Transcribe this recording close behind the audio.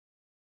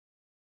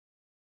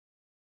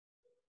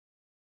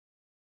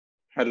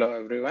Hello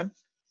everyone.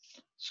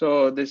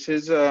 So this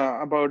is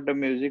about the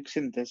music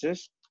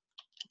synthesis.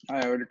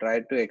 I will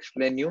try to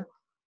explain you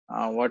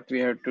what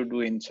we have to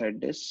do inside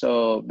this.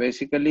 So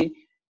basically,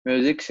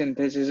 music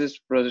synthesis is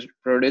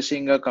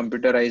producing a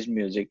computerized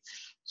music.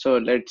 So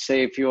let's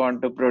say if you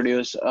want to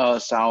produce a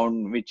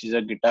sound which is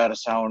a guitar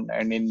sound,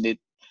 and in it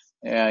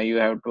you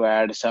have to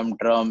add some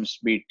drums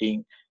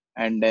beating,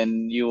 and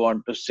then you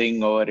want to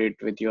sing over it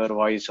with your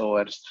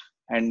voiceovers,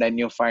 and then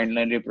you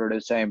finally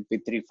produce a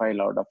mp3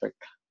 file out of it.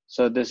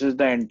 So this is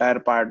the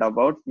entire part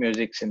about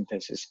music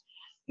synthesis.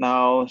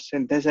 Now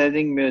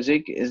synthesizing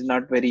music is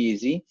not very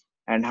easy,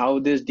 and how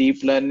this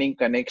deep learning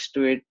connects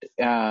to it,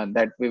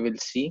 that we will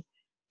see.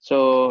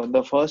 So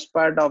the first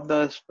part of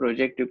the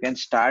project you can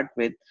start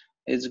with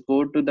is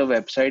go to the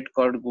website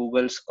called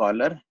Google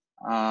Scholar.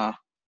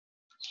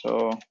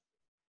 So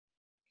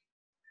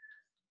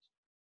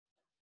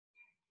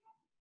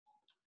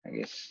I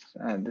guess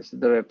this is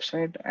the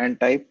website, and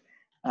type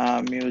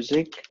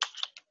music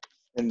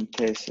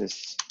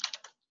synthesis.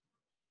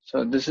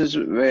 So this is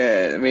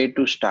where way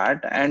to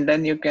start, and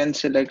then you can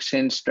select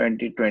since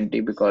 2020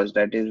 because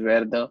that is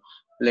where the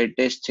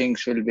latest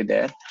things will be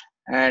there,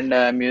 and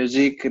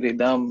music,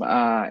 rhythm,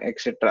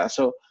 etc.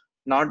 So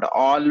not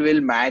all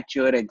will match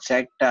your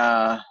exact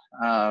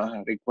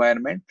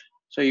requirement.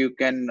 So you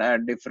can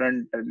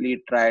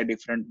differently try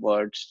different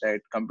words,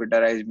 like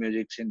computerized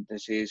music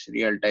synthesis,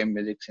 real-time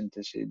music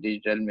synthesis,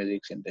 digital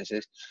music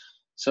synthesis.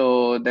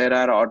 So there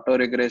are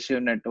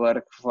auto-regressive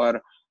network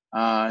for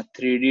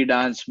 3D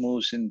dance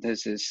move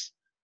synthesis,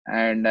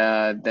 and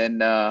then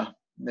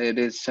there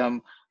is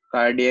some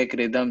cardiac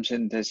rhythm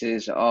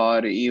synthesis,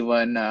 or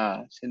even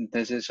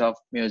synthesis of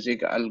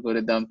music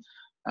algorithm.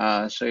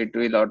 So it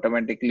will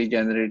automatically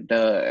generate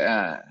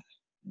the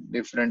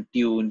different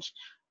tunes,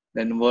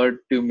 then word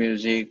to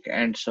music,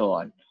 and so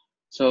on.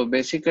 So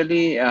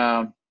basically,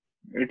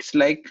 it's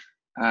like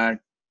uh,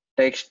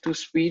 text to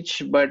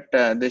speech, but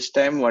this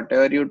time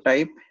whatever you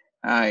type,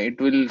 it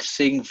will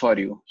sing for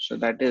you. So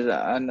that is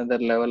another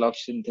level of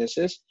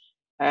synthesis.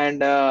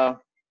 And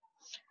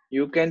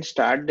you can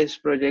start this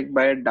project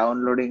by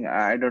downloading.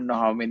 I don't know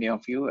how many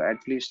of you, at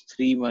least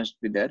three must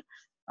be there.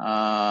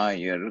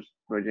 Your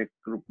project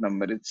group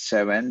number is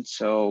seven.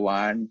 So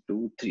one,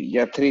 two, three.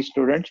 Yeah, three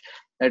students.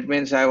 That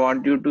means I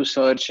want you to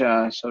search.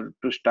 So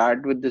to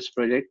start with this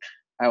project,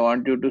 I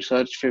want you to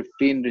search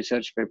 15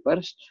 research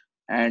papers,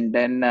 and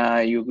then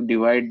you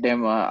divide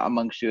them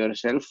amongst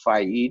yourself,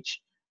 five each,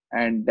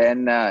 and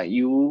then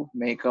you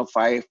make a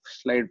 5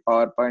 slide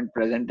PowerPoint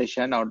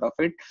presentation out of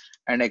it,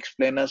 and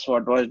explain us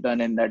what was done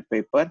in that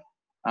paper.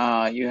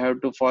 You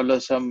have to follow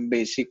some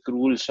basic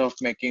rules of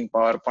making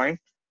PowerPoint.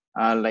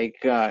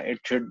 It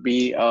should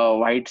be a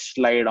white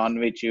slide on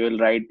which you will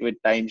write with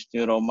Times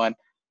New Roman,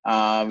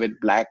 with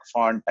black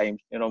font.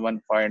 Times New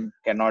Roman font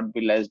cannot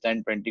be less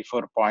than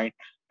 24 point,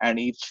 and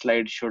each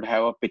slide should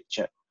have a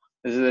picture.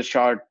 This is a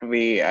short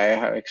way I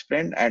have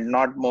explained, and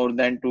not more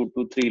than 2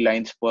 to 3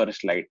 lines per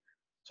slide.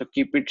 So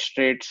keep it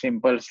straight,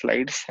 simple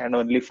slides, and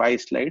only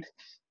 5 slides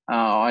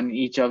on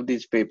each of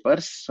these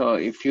papers. So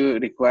if you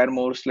require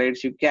more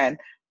slides, you can,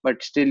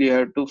 but still you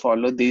have to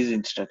follow these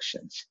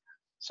instructions.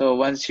 So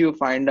once you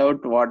find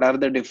out what are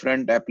the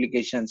different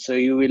applications, so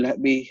you will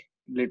be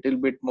little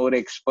bit more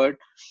expert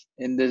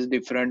in this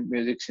different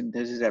music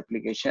synthesis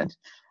applications.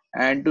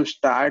 And to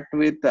start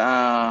with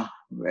a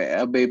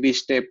baby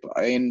step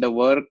in the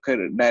work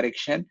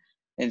direction,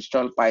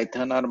 install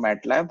Python or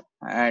MATLAB,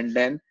 and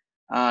then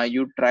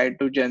you try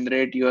to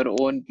generate your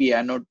own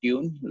piano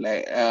tune,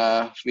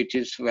 which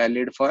is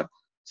valid for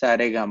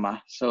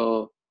saregama.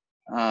 So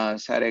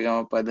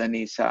saregama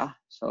padani sa,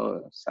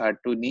 so sa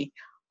to ni,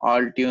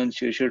 all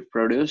tunes you should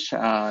produce.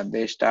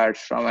 They start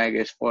from, I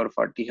guess,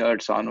 440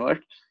 hertz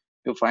onward.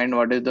 You find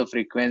what is the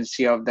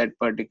frequency of that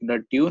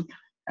particular tune,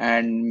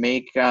 and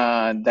make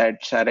that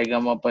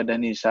saregama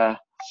padani sa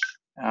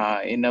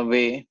in a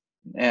way,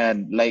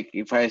 like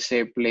if I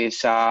say play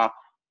sa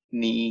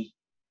ni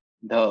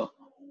the,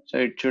 so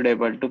it should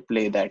able to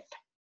play that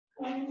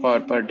for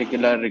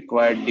particular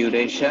required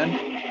duration,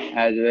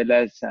 as well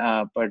as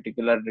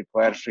particular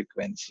required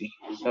frequency.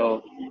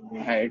 So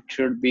it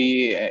should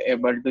be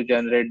able to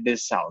generate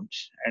these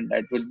sounds, and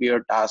that will be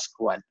your task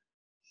one.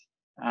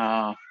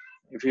 uh,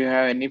 if you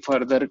have any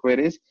further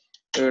queries,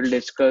 we will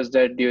discuss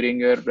that during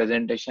your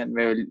presentation.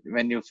 We will,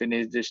 when you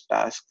finish this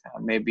task,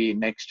 maybe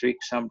next week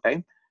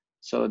sometime.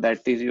 So that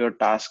is your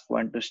task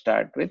one to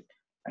start with.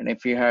 And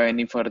if you have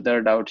any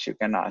further doubts, you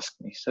can ask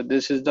me. So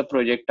this is the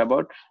project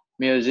about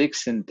music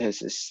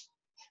synthesis.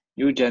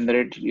 You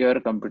generate your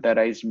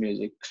computerized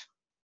music.